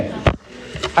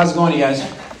How's it going, you guys?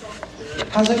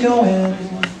 How's it going?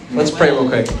 Let's pray real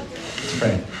quick. Let's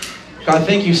pray. God,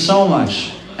 thank you so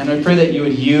much. And I pray that you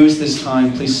would use this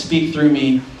time. Please speak through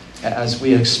me as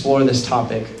we explore this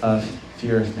topic of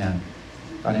fear of man.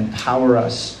 God, empower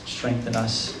us, strengthen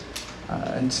us,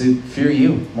 and to fear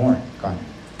you more, God.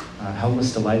 Help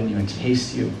us delight in you and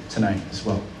taste you tonight as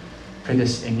well. Pray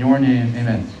this in your name.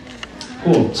 Amen.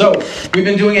 Cool. So, we've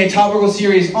been doing a topical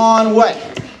series on what?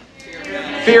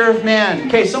 Fear of man.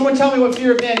 Okay, someone tell me what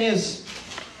fear of man is.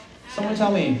 Someone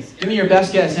tell me. Give me your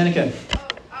best guess, Annika.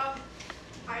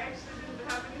 I actually didn't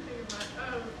have anything about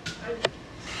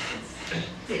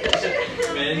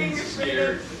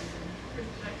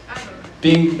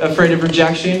Being afraid of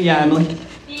rejection. Yeah, Emily.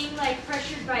 Being like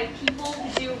pressured by people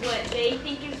to do what they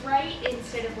think is right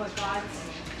instead of what God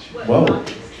thinks is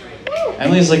right.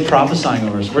 Emily's like prophesying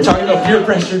over us. We're talking about peer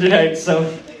pressure tonight,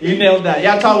 so you nailed that.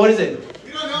 Yeah, Todd, what is it?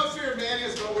 We don't know what fear of man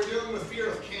is, but we're dealing with fear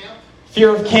of camp.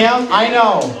 Fear of camp? I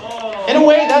know. In a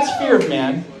way, that's fear of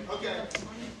man. Okay.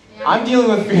 I'm dealing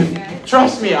with fear.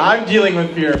 Trust me, I'm dealing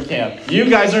with fear of camp. You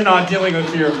guys are not dealing with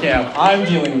fear of camp. I'm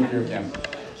dealing with fear of camp.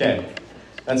 Okay,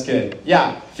 that's good.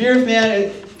 Yeah, fear of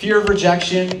man, fear of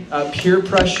rejection, peer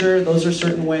pressure. Those are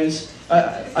certain ways.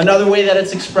 Another way that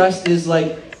it's expressed is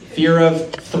like fear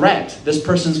of threat. This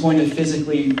person's going to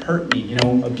physically hurt me,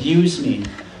 abuse me.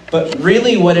 But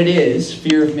really what it is,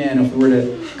 fear of man, if we were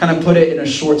to kind of put it in a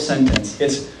short sentence,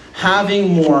 it's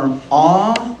having more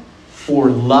awe or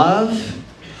love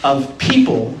of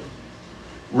people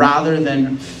rather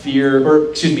than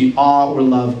awe or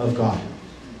love of God.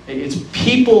 It's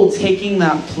people taking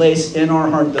that place in our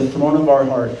heart, the throne of our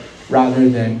heart, rather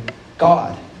than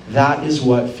God. That is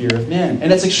what fear of man.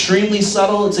 And it's extremely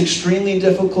subtle, it's extremely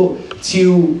difficult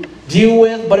to deal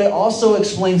with, but it also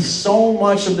explains so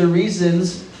much of the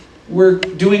reasons we're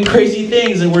doing crazy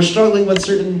things and we're struggling with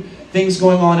certain things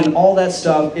going on and all that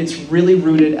stuff. It's really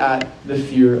rooted at the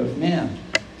fear of man.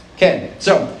 Okay,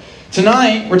 so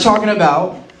tonight we're talking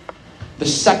about the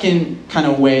second kind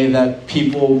of way that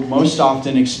people most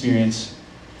often experience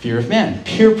fear of man,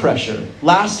 peer pressure.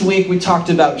 Last week we talked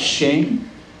about shame.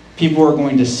 People are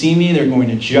going to see me, they're going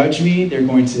to judge me, they're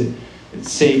going to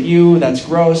say, ew, that's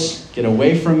gross, get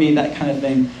away from me, that kind of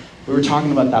thing. We were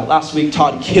talking about that last week.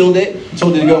 Todd killed it.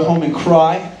 Told you to go home and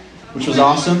cry, which was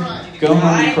awesome. Go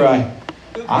home and cry.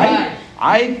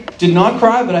 I did not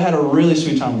cry, but I had a really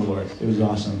sweet time with the Lord. It was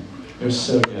awesome. It was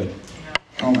so good.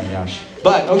 Oh my gosh.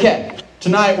 But, okay,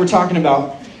 tonight we're talking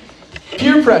about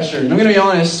peer pressure. And I'm going to be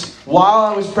honest, while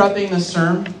I was prepping this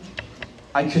sermon,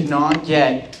 I could not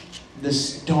get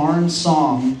this darn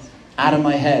song out of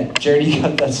my head. Jared, you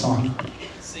got that song?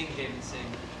 Sing, David, sing.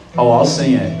 Oh, I'll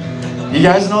sing it. You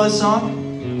guys know this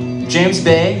song? James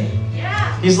Bay?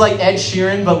 Yeah. He's like Ed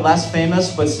Sheeran, but less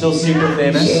famous, but still super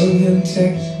famous.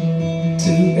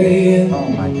 Oh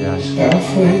my gosh.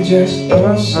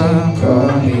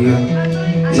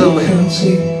 So,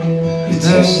 you're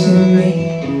testing me.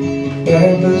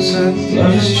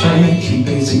 I'm just trying to keep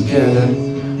it together.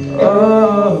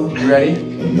 Oh, you ready?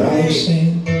 And now you're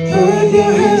saying, put your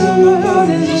hands on my heart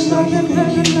and just like you're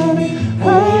touching on me.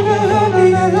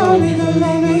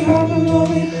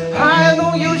 I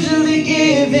don't usually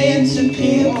give in to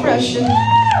peer pressure.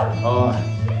 Oh.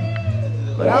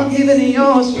 But I'm giving it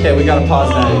yours. Okay, we gotta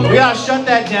pause that. We gotta shut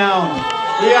that down.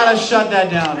 We gotta shut that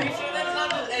down.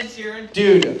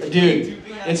 Dude,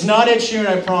 it's not Ed Sheeran,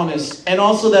 I promise. And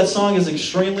also that song is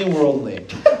extremely worldly.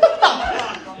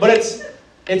 But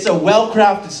it's a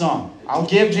well-crafted song. I'll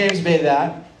give James Bay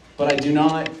that, but I do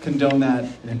not condone that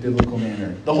in a biblical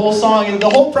manner. The whole song, the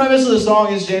whole premise of the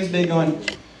song is James Bay going,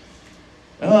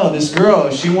 oh, this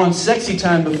girl, she wants sexy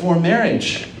time before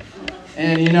marriage.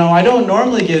 And, I don't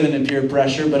normally give in to peer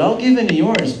pressure, but I'll give in to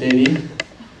yours, baby.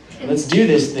 Let's do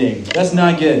this thing. That's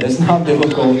not good. That's not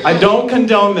biblical. I don't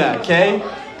condone that, okay?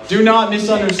 Do not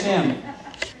misunderstand.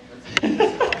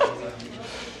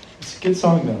 It's a good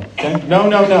song, though. Okay? No.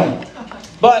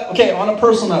 But, okay, on a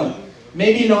personal note,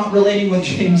 maybe not relating with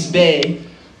James Bay,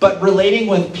 but relating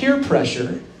with peer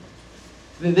pressure,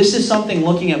 this is something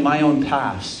looking at my own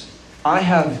past. I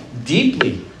have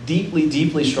deeply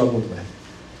struggled with.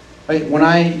 When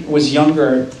I was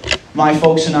younger, my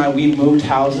folks and I, we moved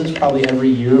houses probably every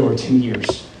year or 2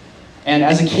 years. And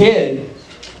as a kid,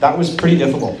 that was pretty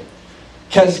difficult.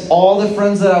 Because all the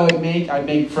friends that I would make, I'd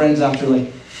make friends after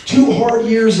like 2 hard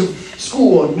years of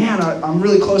school. And man, I'm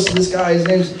really close to this guy. His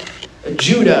name's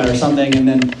Judah or something. And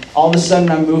then all of a sudden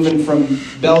I'm moving from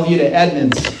Bellevue to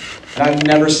Edmonds. And I've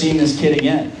never seen this kid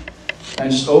again.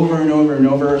 And just over and over and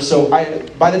over. So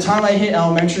by the time I hit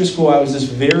elementary school, I was this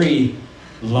very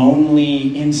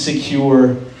lonely,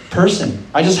 insecure person.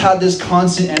 I just had this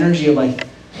constant energy of like,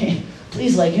 hey,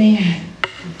 please like me.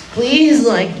 Please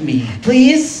like me.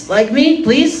 Please like me.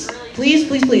 Please. Please,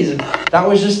 please, please. That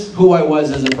was just who I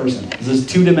was as a person. It was this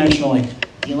two-dimensional, like,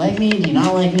 do you like me? Do you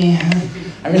not like me?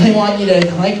 I really want you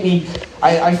to like me.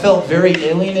 I felt very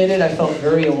alienated. I felt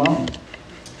very alone.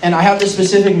 And I have this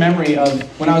specific memory of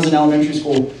when I was in elementary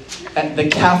school, at the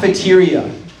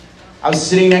cafeteria. I was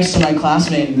sitting next to my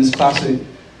classmate in this class,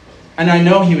 and I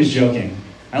know he was joking.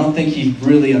 I don't think he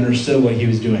really understood what he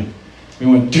was doing. We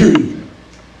went, dude,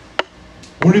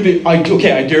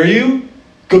 okay, I dare you.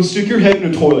 Go stick your head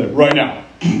in a toilet right now.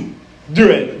 Do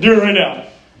it right now.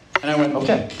 And I went,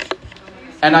 okay.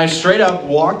 And I straight up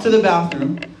walked to the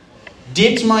bathroom,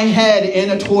 dipped my head in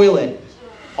a toilet,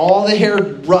 all the hair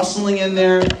rustling in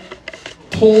there,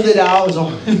 pulled it out. It was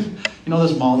all, you know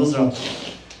those malls,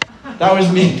 that was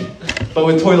me, but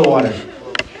with toilet water.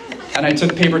 And I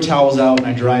took paper towels out and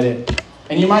I dried it.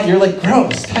 And you're like,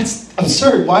 gross, that's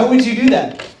absurd. Why would you do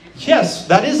that? Yes,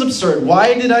 that is absurd.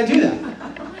 Why did I do that?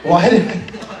 Why did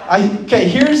okay,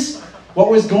 here's what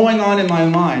was going on in my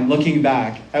mind looking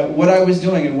back at what I was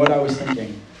doing and what I was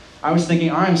thinking. I was thinking,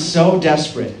 I'm so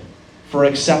desperate for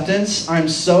acceptance. I'm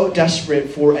so desperate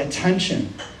for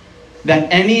attention that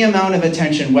any amount of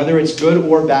attention, whether it's good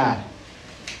or bad,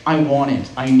 I want it.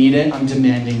 I need it. I'm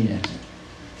demanding it.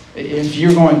 If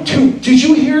you're going, dude, did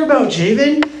you hear about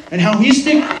Javen? And how he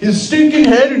stick his stinking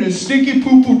head in his stinky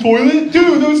poo-poo toilet?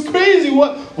 Dude, that was crazy.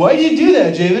 Why did you do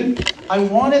that, Javen? I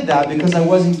wanted that because I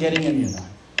wasn't getting any of that.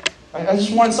 I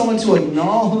just want someone to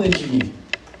acknowledge me.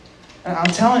 And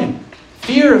I'm telling you,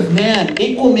 fear of man,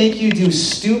 it will make you do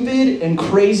stupid and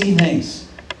crazy things.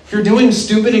 If you're doing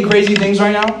stupid and crazy things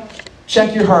right now,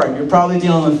 check your heart. You're probably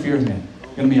dealing with fear of man.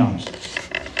 I'm going to be honest.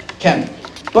 Okay.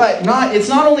 But it's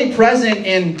not only present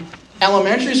in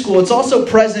elementary school, it's also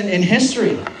present in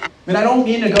history. I mean, I don't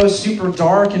mean to go super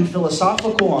dark and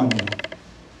philosophical on you.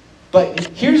 But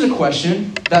here's a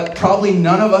question that probably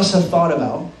none of us have thought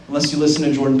about, unless you listen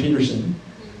to Jordan Peterson.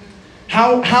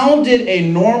 How did a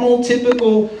normal,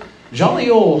 typical, jolly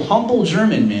old, humble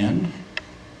German man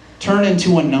turn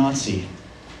into a Nazi?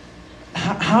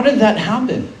 How did that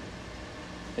happen?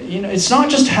 You know, it's not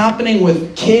just happening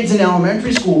with kids in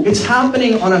elementary school. It's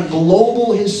happening on a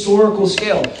global historical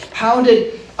scale. How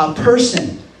did a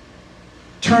person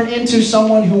turn into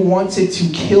someone who wanted to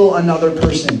kill another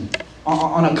person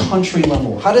on a country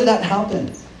level? How did that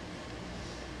happen?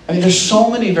 I mean, there's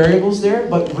so many variables there,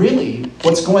 but really,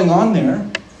 what's going on there?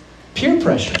 Peer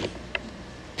pressure.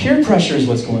 Peer pressure is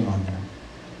what's going on there.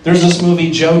 There's this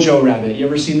movie, Jojo Rabbit. You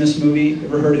ever seen this movie?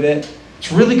 Ever heard of it?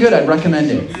 It's really good. I'd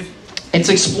recommend it. It's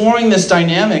exploring this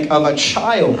dynamic of a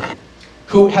child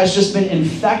who has just been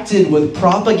infected with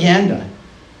propaganda.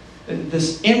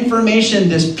 This information,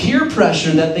 this peer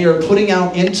pressure that they are putting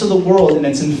out into the world, and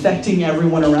it's infecting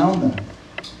everyone around them.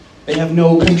 They have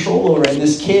no control over it. And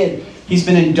this kid, he's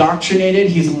been indoctrinated.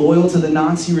 He's loyal to the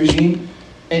Nazi regime.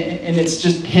 And it's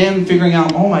just him figuring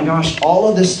out, oh my gosh, all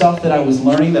of this stuff that I was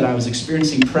learning, that I was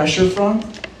experiencing pressure from,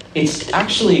 it's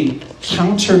actually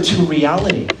counter to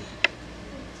reality.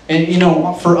 And, you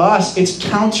know, for us, it's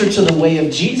counter to the way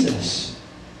of Jesus.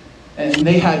 And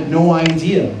they had no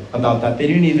idea about that. They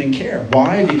didn't even care.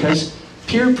 Why? Because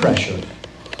peer pressure.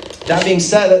 That being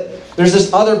said, there's this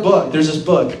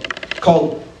book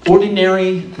called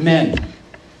Ordinary Men.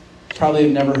 Probably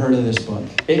have never heard of this book.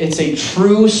 It's a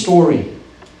true story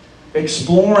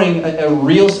exploring a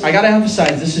real... I got to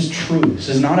emphasize, this is true. This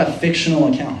is not a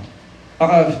fictional account.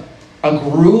 Of a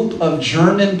group of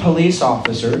German police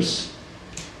officers,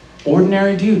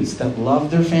 ordinary dudes that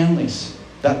loved their families,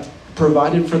 that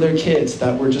provided for their kids,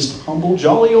 that were just humble,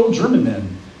 jolly old German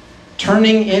men,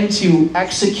 turning into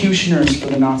executioners for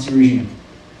the Nazi regime,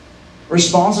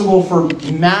 responsible for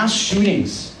mass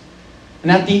shootings.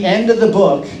 And at the end of the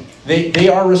book, they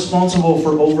are responsible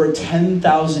for over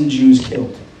 10,000 Jews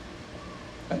killed.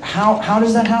 How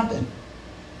does that happen?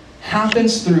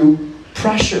 Happens through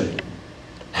pressure.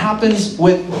 Happens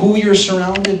with who you're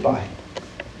surrounded by.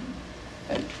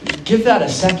 Give that a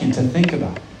second to think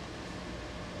about.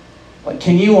 Like,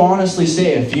 can you honestly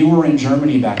say if you were in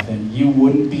Germany back then, you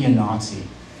wouldn't be a Nazi?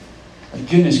 Like,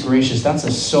 goodness gracious, that's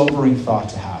a sobering thought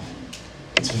to have.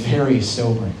 It's very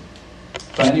sobering.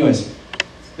 But anyways,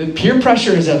 the peer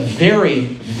pressure is a very,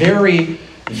 very,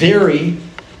 very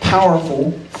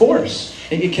powerful force.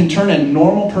 It can turn a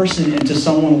normal person into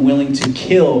someone willing to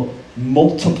kill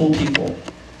multiple people.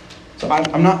 So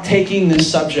I'm not taking this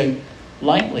subject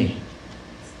lightly.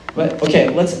 But okay,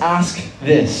 let's ask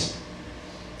this.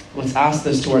 Let's ask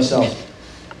this to ourselves.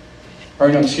 Or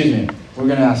no, excuse me. We're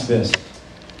going to ask this.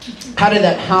 How did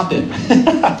that happen?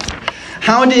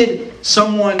 How did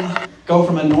someone go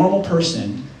from a normal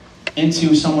person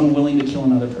into someone willing to kill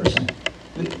another person?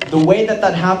 The way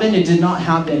that happened, it did not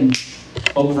happen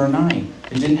overnight.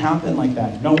 It didn't happen like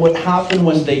that. No, what happened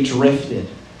was they drifted.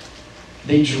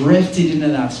 They drifted into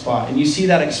that spot. And you see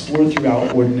that explored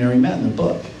throughout Ordinary Men, the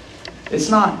book. It's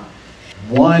not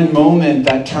one moment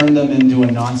that turned them into a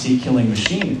Nazi killing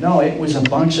machine. No, it was a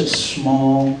bunch of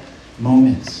small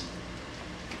moments.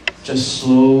 Just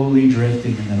slowly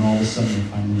drifting, and then all of a sudden they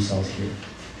find themselves here.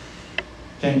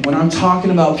 Okay, when I'm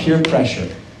talking about peer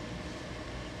pressure,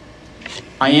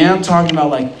 I am talking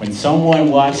about like when someone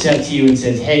walks up to you and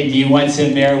says, hey, do you want some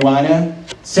marijuana?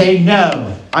 Say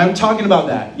no. I'm talking about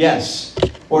that, yes.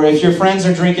 Or if your friends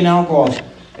are drinking alcohol,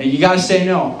 and you got to say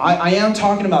no. I am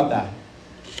talking about that.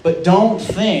 But don't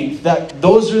think that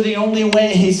those are the only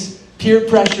ways peer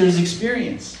pressure is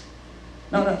experienced.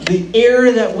 No. The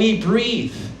air that we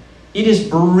breathe, it is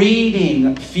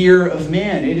breeding fear of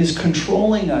man. It is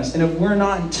controlling us. And if we're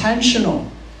not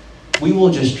intentional, we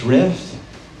will just drift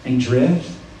and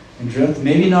drift and drift.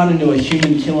 Maybe not into a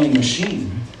human-killing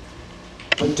machine,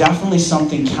 but definitely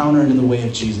something counter to the way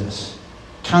of Jesus.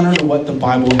 Counter to what the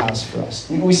Bible has for us.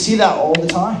 We see that all the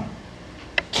time.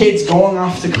 Kids going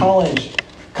off to college,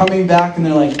 coming back, and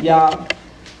they're like, yeah,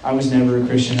 I was never a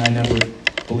Christian. I never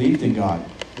believed in God.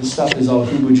 This stuff is all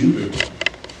hooba-jooba.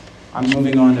 I'm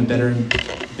moving on to better and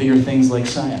bigger things like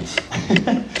science.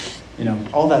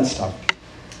 All that stuff.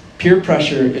 Peer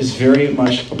pressure is very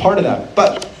much a part of that.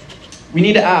 But we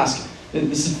need to ask,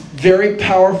 this is a very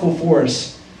powerful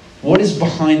force. What is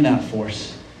behind that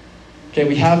force? Okay,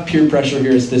 we have peer pressure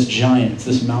here. It's this giant. It's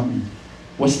this mountain.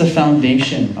 What's the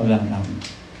foundation of that mountain?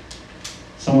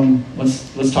 Someone,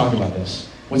 let's talk about this.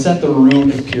 What's at the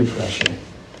root of peer pressure?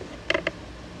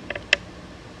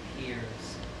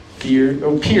 Fear.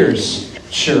 Oh, peers.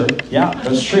 Sure. Yeah,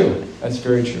 that's true. That's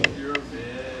very true.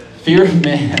 Fear of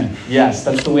man. Yes,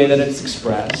 that's the way that it's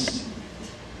expressed.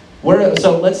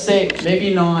 So let's say,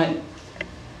 maybe not,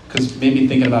 because maybe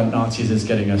thinking about Nazis is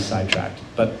getting us sidetracked,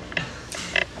 but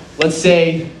let's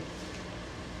say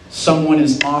someone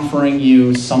is offering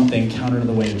you something counter to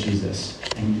the way of Jesus,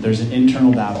 and there's an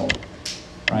internal battle,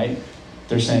 right?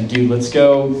 They're saying, dude, let's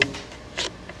go,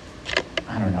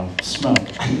 I don't know, smoke.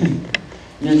 And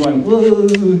you're going,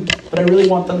 whoa, but I really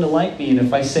want them to like me, and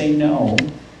if I say no,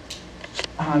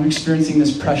 I'm experiencing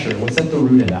this pressure. What's at the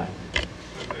root of that?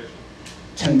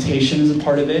 Temptation is a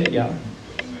part of it, yeah.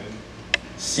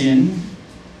 Sin,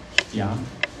 yeah.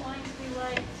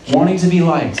 Wanting to be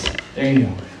liked. There you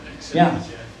go. Yeah.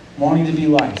 Wanting to be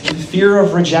liked. The fear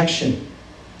of rejection.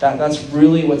 That's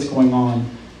really what's going on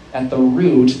at the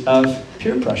root of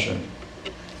peer pressure.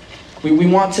 We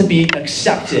want to be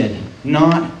accepted,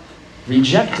 not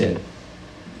rejected.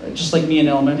 Just like me in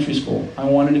elementary school. I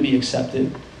wanted to be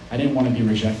accepted. I didn't want to be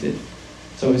rejected.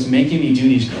 So it was making me do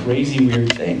these crazy,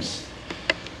 weird things.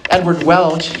 Edward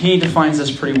Welch, he defines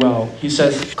this pretty well. He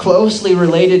says, closely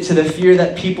related to the fear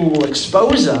that people will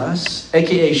expose us,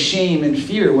 aka shame and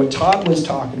fear, what Todd was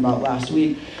talking about last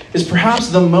week, is perhaps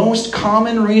the most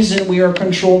common reason we are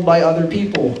controlled by other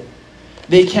people.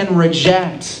 They can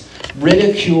reject,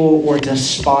 ridicule, or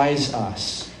despise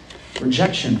us.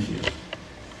 Rejection fear.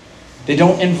 They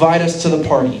don't invite us to the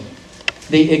party.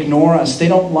 They ignore us. They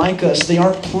don't like us. They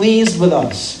aren't pleased with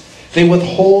us. They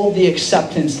withhold the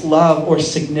acceptance, love, or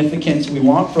significance we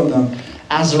want from them.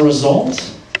 As a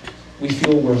result, we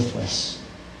feel worthless.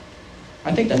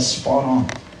 I think that's spot on.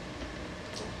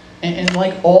 And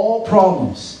like all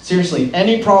problems, seriously,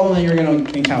 any problem that you're going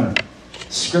to encounter,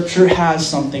 Scripture has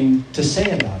something to say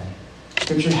about it.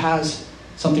 Scripture has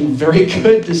something very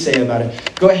good to say about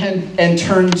it. Go ahead and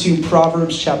turn to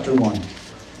Proverbs chapter 1.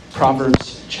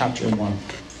 Proverbs chapter 1.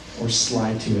 Or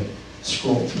slide to it.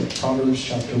 Scroll to it. Proverbs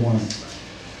chapter 1.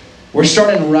 We're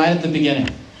starting right at the beginning.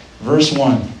 Verse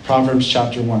 1. Proverbs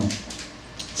chapter 1. It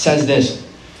says this.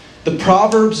 The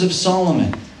Proverbs of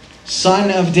Solomon, son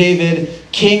of David,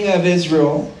 king of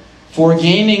Israel, for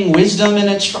gaining wisdom and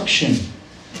instruction,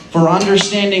 for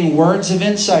understanding words of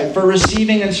insight, for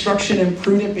receiving instruction in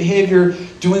prudent behavior,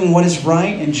 doing what is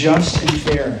right and just and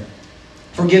fair,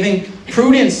 for giving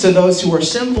prudence to those who are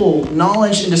simple,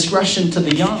 knowledge and discretion to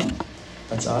the young.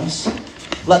 That's us.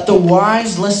 Let the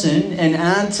wise listen and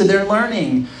add to their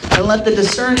learning, and let the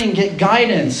discerning get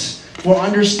guidance for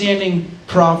understanding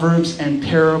proverbs and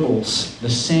parables, the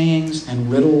sayings and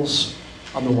riddles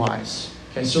of the wise.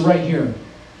 Okay, so right here,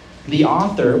 the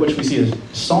author, which we see as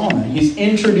Solomon, he's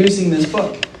introducing this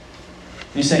book. And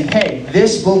he's saying, hey,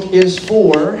 this book is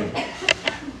for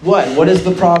what? What is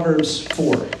the Proverbs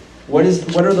for? What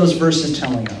are those verses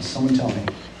telling us? Someone tell me.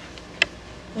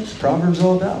 What's Proverbs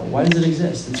all about? Why does it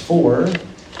exist? It's for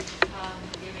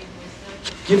Giving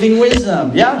wisdom. giving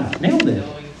wisdom. Yeah, nailed it.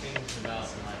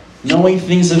 Knowing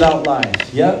things about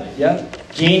life.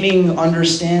 Yep. Gaining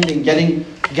understanding, getting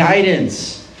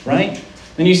guidance, right?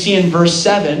 Then you see in verse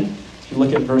 7, if you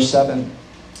look at verse 7,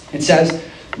 it says,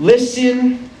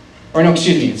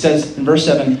 it says in verse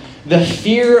 7, the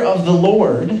fear of the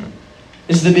Lord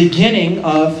is the beginning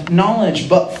of knowledge,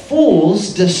 but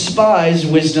fools despise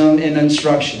wisdom and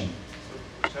instruction.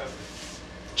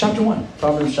 Chapter 1,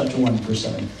 Proverbs chapter 1, verse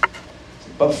 7.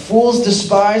 But fools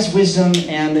despise wisdom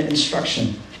and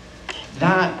instruction.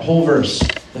 That whole verse,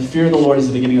 the fear of the Lord is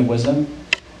the beginning of wisdom.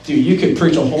 Dude, you could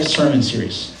preach a whole sermon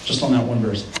series just on that one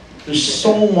verse. There's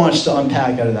so much to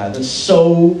unpack out of that. That's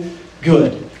so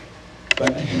good.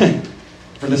 But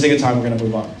for the sake of time, we're going to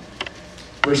move on.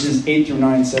 Verses 8 through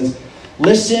 9 says,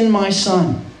 listen, my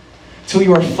son, to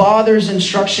your father's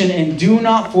instruction, and do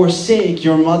not forsake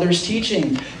your mother's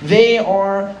teaching. They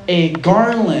are a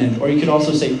garland, or you could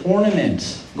also say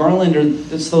ornament. Garland,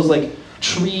 it's those like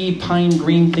tree, pine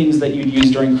green things that you'd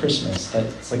use during Christmas.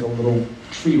 It's like a little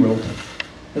tree rope.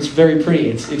 It's very pretty.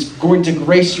 It's going to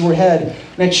grace your head.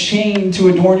 And a chain to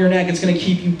adorn your neck. It's going to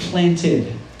keep you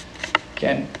planted.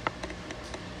 Okay?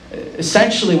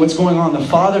 Essentially, what's going on, the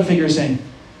father figure is saying,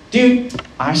 dude,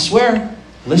 I swear,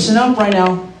 listen up right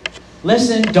now.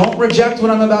 Listen, don't reject what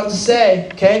I'm about to say.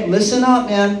 Okay? Listen up,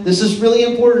 man. This is really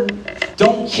important.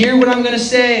 Don't hear what I'm going to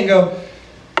say and go,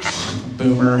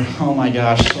 boomer, oh my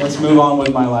gosh, let's move on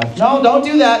with my life. No, don't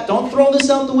do that. Don't throw this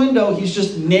out the window. He's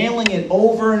just nailing it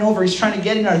over and over. He's trying to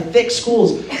get in our thick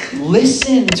schools.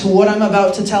 Listen to what I'm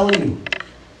about to tell you.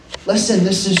 Listen,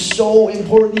 this is so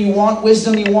important. You want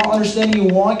wisdom, you want understanding,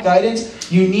 you want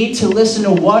guidance. You need to listen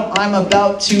to what I'm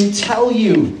about to tell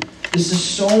you. This is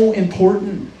so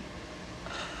important.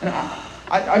 And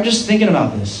I'm just thinking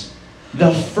about this.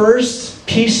 The first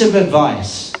piece of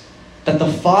advice that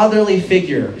the fatherly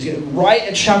figure, right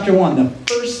at chapter 1, the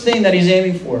first thing that he's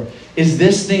aiming for is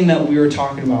this thing that we were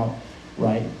talking about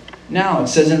right now. It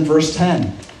says in verse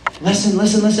 10,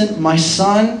 listen, my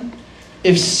son,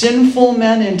 if sinful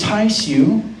men entice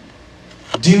you,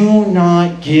 do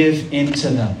not give in to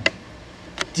them.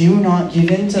 Do not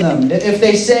give in to them. If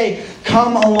they say,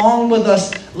 come along with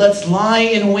us, let's lie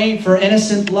in wait for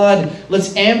innocent blood.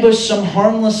 Let's ambush some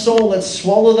harmless soul. Let's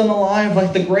swallow them alive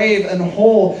like the grave and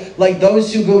whole, like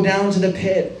those who go down to the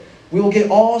pit. We will get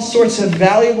all sorts of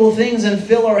valuable things and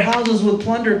fill our houses with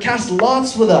plunder. Cast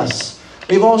lots with us.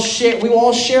 We will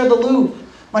all share the loot.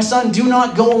 My son, do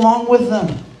not go along with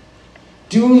them.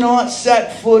 Do not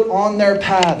set foot on their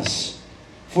paths,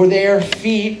 for their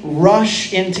feet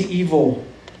rush into evil.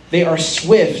 They are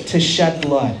swift to shed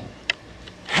blood.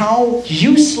 How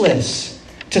useless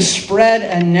to spread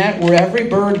a net where every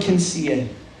bird can see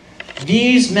it.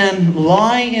 These men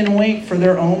lie in wait for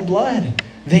their own blood.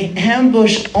 They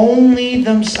ambush only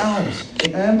themselves.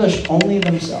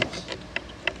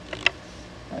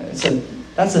 That's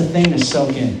a thing to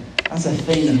soak in. That's a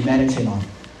thing to meditate on.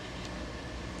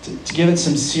 To give it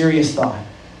some serious thought.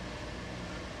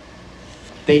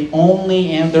 They're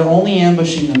only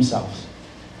ambushing themselves.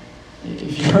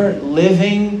 If you're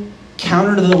living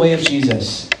counter to the way of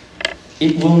Jesus,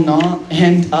 it will not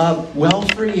end up well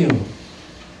for you.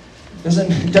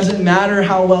 It doesn't matter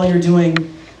how well you're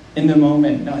doing in the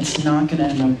moment. No, it's not going to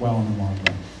end up well in the long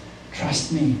run.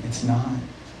 Trust me, it's not.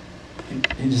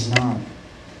 It is not.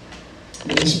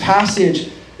 This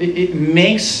passage, it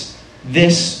makes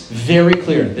this very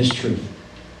clear, this truth.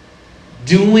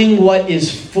 Doing what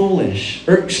is foolish,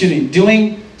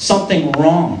 doing something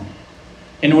wrong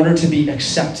in order to be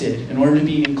accepted, in order to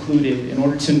be included, in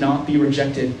order to not be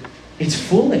rejected, it's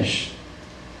foolish.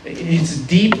 It's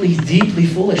deeply, deeply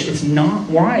foolish. It's not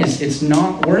wise. It's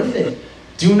not worth it.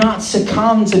 Do not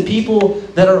succumb to people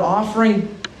that are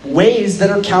offering ways that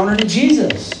are counter to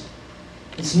Jesus.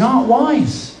 It's not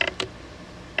wise.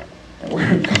 And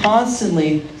we're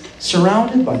constantly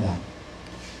surrounded by that.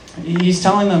 He's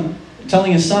telling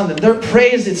his son that their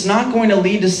praise, it's not going to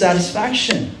lead to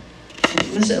satisfaction.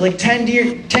 Listen, like 10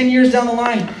 years down the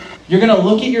line, you're going to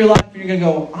look at your life and you're going to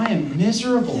go, I am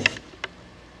miserable.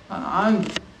 I'm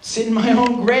sitting in my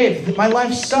own grave. My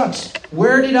life sucks.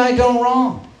 Where did I go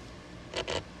wrong?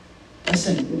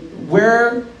 Listen,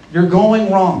 where you're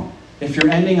going wrong, if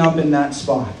you're ending up in that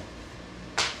spot,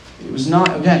 it was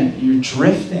not, again, you're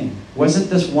drifting. It wasn't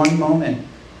this one moment.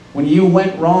 When you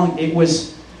went wrong, it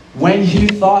was when you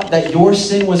thought that your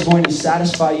sin was going to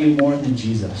satisfy you more than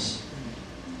Jesus.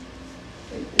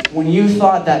 When you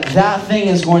thought that thing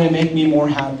is going to make me more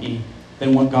happy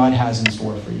than what God has in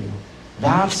store for you.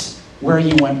 That's where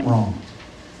you went wrong.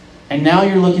 And now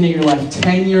you're looking at your life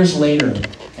 10 years later,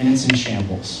 and it's in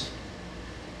shambles.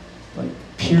 Like,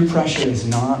 peer pressure is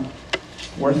not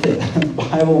worth it. The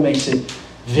Bible makes it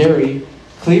very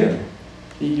clear.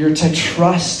 You're to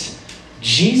trust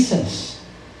Jesus.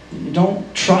 You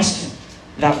don't trust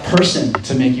that person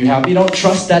to make you happy. You don't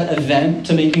trust that event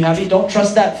to make you happy. You don't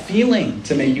trust that feeling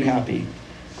to make you happy.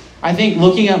 I think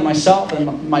looking at myself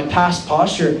and my past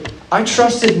posture, I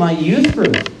trusted my youth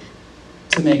group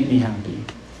to make me happy.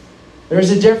 There's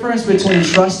a difference between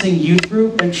trusting youth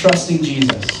group and trusting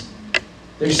Jesus.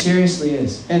 There seriously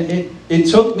is. And it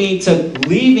took me to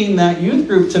leaving that youth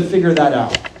group to figure that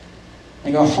out.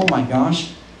 And go, oh my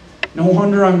gosh, no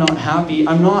wonder I'm not happy.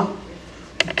 I'm not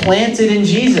planted in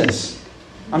Jesus.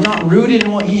 I'm not rooted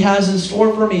in what He has in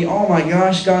store for me. Oh my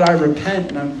gosh, God, I repent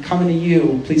and I'm coming to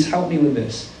You. Please help me with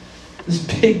this. This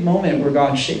big moment where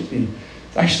God shaped me.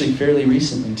 It's actually fairly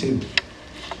recently too.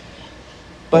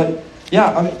 But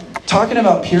yeah, I'm talking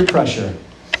about peer pressure.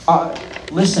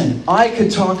 Listen, I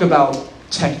could talk about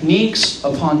techniques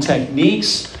upon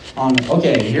techniques on,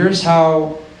 okay, here's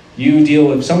how you deal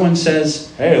with someone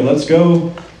says, hey, let's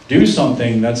go do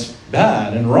something that's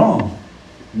bad and wrong.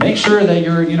 Make sure that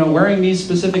you're, wearing these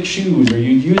specific shoes, or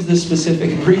you use this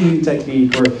specific breathing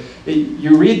technique, or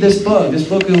you read this book. This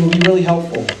book will be really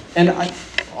helpful. And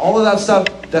all of that stuff,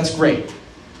 that's great.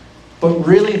 But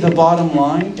really the bottom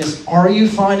line is, are you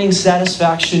finding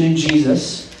satisfaction in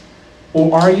Jesus,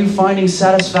 or are you finding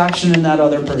satisfaction in that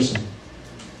other person?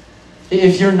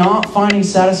 If you're not finding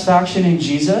satisfaction in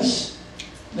Jesus,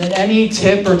 then any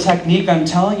tip or technique I'm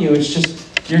telling you, it's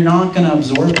just, you're not going to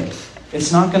absorb it.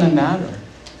 It's not going to matter.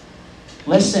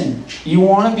 Listen, you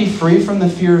want to be free from the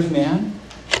fear of man?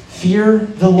 Fear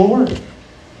the Lord.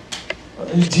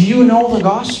 Do you know the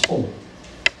gospel?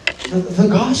 The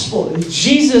gospel.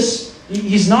 Jesus,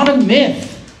 He's not a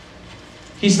myth.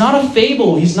 He's not a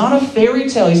fable. He's not a fairy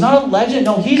tale. He's not a legend.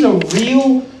 No, He's a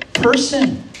real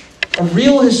person. A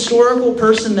real historical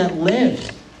person that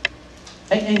lived.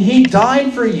 And He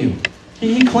died for you.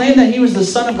 He claimed that He was the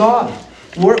Son of God.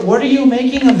 What are you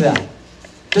making of that?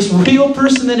 This real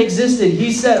person that existed.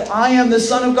 He said, I am the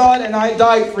Son of God and I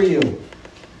died for you.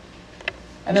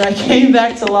 And then I came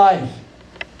back to life.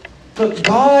 But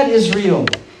God is real.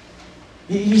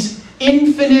 He's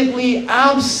infinitely,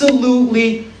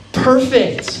 absolutely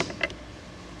perfect.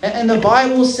 And the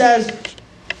Bible says,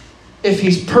 if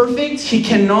He's perfect, He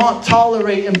cannot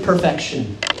tolerate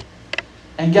imperfection.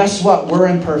 And guess what? We're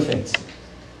imperfect.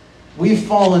 We've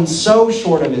fallen so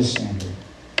short of His standard.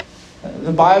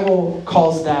 The Bible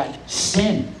calls that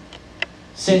sin.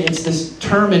 Sin, it's this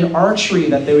term in archery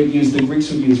that they would use, the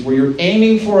Greeks would use, where you're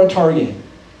aiming for a target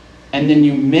and then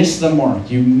you miss the mark.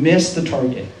 You miss the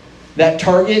target. That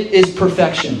target is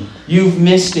perfection. You've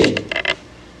missed it.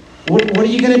 What are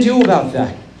you going to do about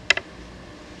that?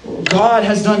 God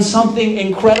has done something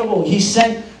incredible. He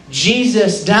sent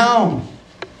Jesus down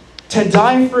to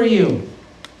die for you.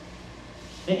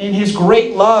 In His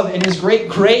great love, in His great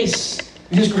grace,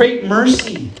 in His great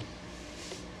mercy.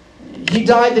 He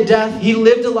died the death. He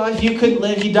lived a life you couldn't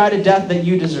live. He died a death that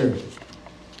you deserved.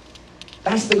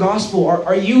 That's the gospel.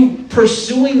 Are you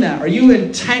pursuing that? Are you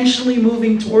intentionally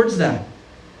moving towards that?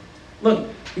 Look,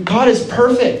 God is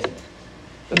perfect.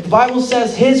 The Bible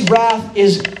says His wrath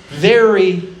is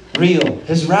very real.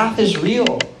 His wrath is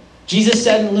real. Jesus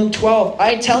said in Luke 12,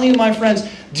 I tell you, my friends,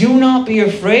 do not be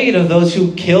afraid of those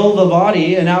who kill the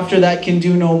body and after that can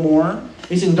do no more.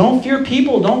 He said, don't fear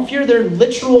people. Don't fear their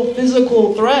literal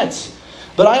physical threats.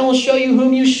 But I will show you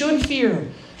whom you should fear.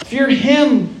 Fear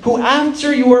Him who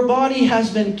after your body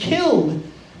has been killed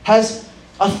has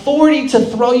authority to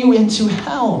throw you into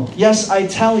hell. Yes, I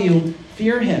tell you,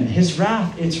 fear Him. His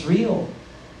wrath, it's real.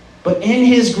 But in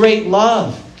His great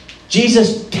love,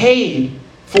 Jesus paid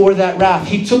for that wrath.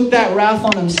 He took that wrath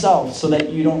on Himself so that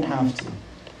you don't have to.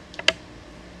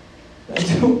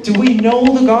 Do we know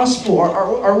the gospel?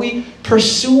 Are we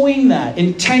pursuing that?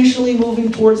 Intentionally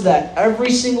moving towards that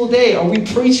every single day? Are we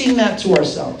preaching that to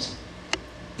ourselves?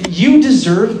 You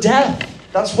deserve death.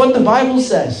 That's what the Bible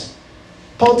says.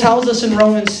 Paul tells us in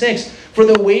Romans 6, for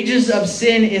the wages of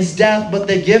sin is death, but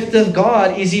the gift of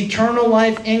God is eternal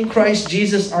life in Christ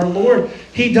Jesus our Lord.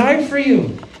 He died for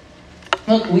you.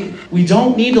 Look, we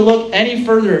don't need to look any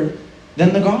further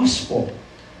than the gospel.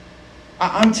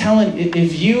 I'm telling you,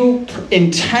 if you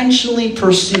intentionally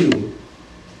pursue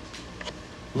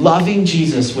loving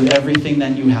Jesus with everything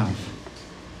that you have,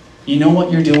 you know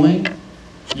what you're doing?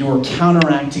 You're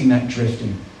counteracting that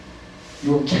drifting.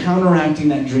 You're counteracting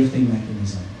that drifting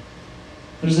mechanism.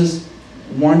 There's this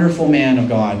wonderful man of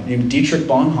God named Dietrich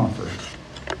Bonhoeffer.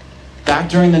 Back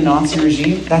during the Nazi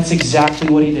regime, that's exactly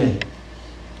what he did.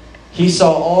 He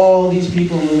saw all these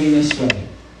people moving this way.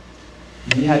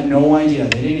 He had no idea.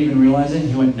 They didn't even realize it.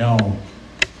 He went, no,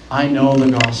 I know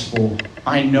the gospel.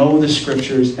 I know the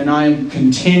scriptures, and I am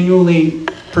continually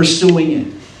pursuing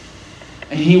it.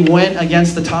 And he went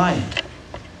against the tide.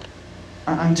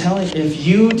 I'm telling you, if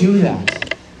you do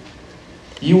that,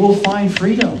 you will find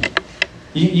freedom.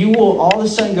 You will all of a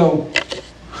sudden go,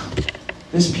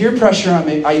 this peer pressure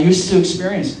I used to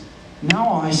experience, now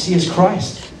all I see is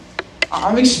Christ.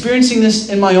 I'm experiencing this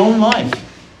in my own life.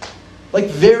 Like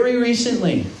very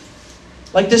recently.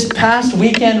 Like this past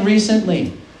weekend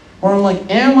recently. Where I'm like,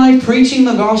 am I preaching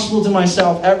the gospel to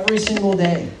myself every single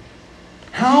day?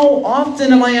 How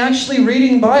often am I actually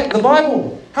reading the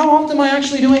Bible? How often am I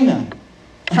actually doing that?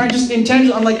 I just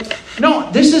intentionally, I'm like, no,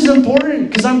 this is important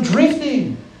because I'm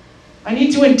drifting. I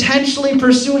need to intentionally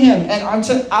pursue Him. And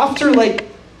after like,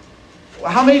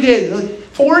 how many days? Like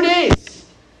 4 days.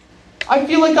 I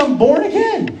feel like I'm born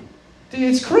again. Dude,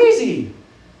 it's crazy.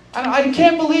 I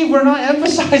can't believe we're not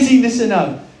emphasizing this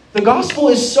enough. The gospel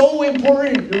is so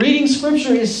important. Reading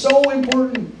scripture is so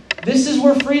important. This is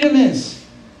where freedom is.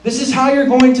 This is how you're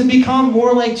going to become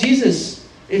more like Jesus.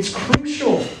 It's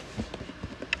crucial.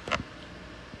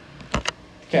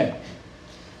 Okay.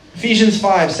 Ephesians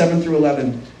 5, 7 through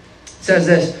 11 says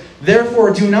this.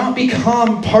 Therefore, do not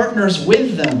become partners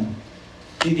with them.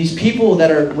 These people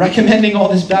that are recommending all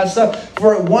this bad stuff.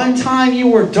 For at one time you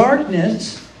were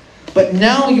darkness, but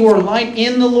now you are light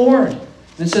in the Lord.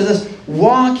 It says this,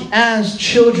 walk as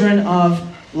children of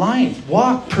light.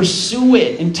 Walk, pursue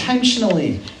it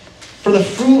intentionally. For the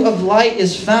fruit of light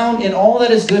is found in all that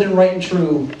is good and right and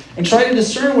true. And try to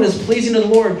discern what is pleasing to the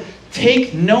Lord.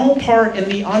 Take no part in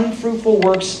the unfruitful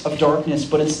works of darkness,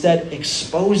 but instead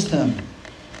expose them.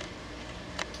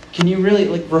 Can you really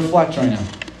reflect right now?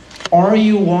 Are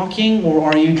you walking or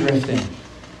are you drifting?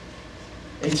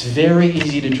 It's very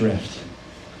easy to drift.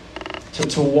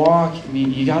 To walk, I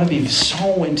mean, you got to be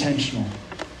so intentional.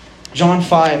 John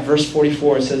 5, verse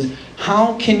 44, it says,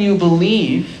 how can you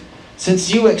believe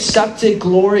since you accepted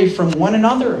glory from one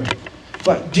another,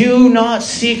 but do not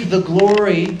seek the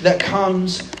glory that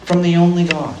comes from the only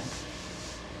God?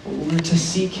 We're to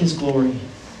seek His glory.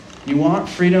 You want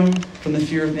freedom from the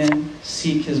fear of man?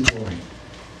 Seek His glory.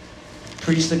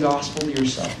 Preach the gospel to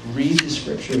yourself. Read the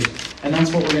scriptures. And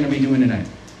that's what we're going to be doing tonight.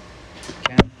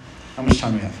 Okay? How much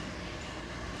time do we have?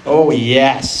 Oh,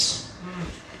 yes.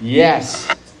 Yes.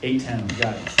 8:10. We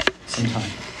got it. Some time.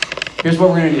 Here's what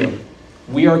we're going to do.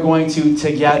 We are going to,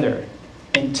 together,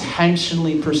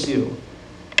 intentionally pursue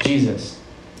Jesus.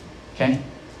 Okay?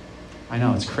 I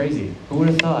know, it's crazy. Who would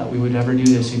have thought we would ever do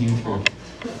this in youth group?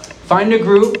 Find a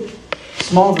group,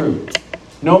 small group.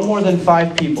 No more than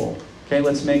 5 people. Okay,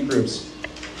 let's make groups.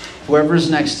 Whoever's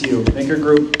next to you, make a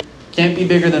group. Can't be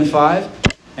bigger than 5.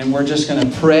 And we're just going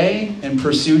to pray and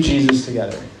pursue Jesus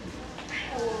together.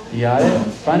 You got it?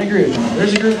 Find a group.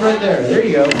 There's a group right there. There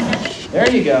you go. There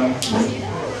you go.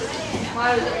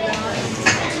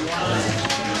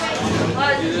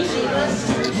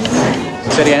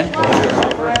 Say it again.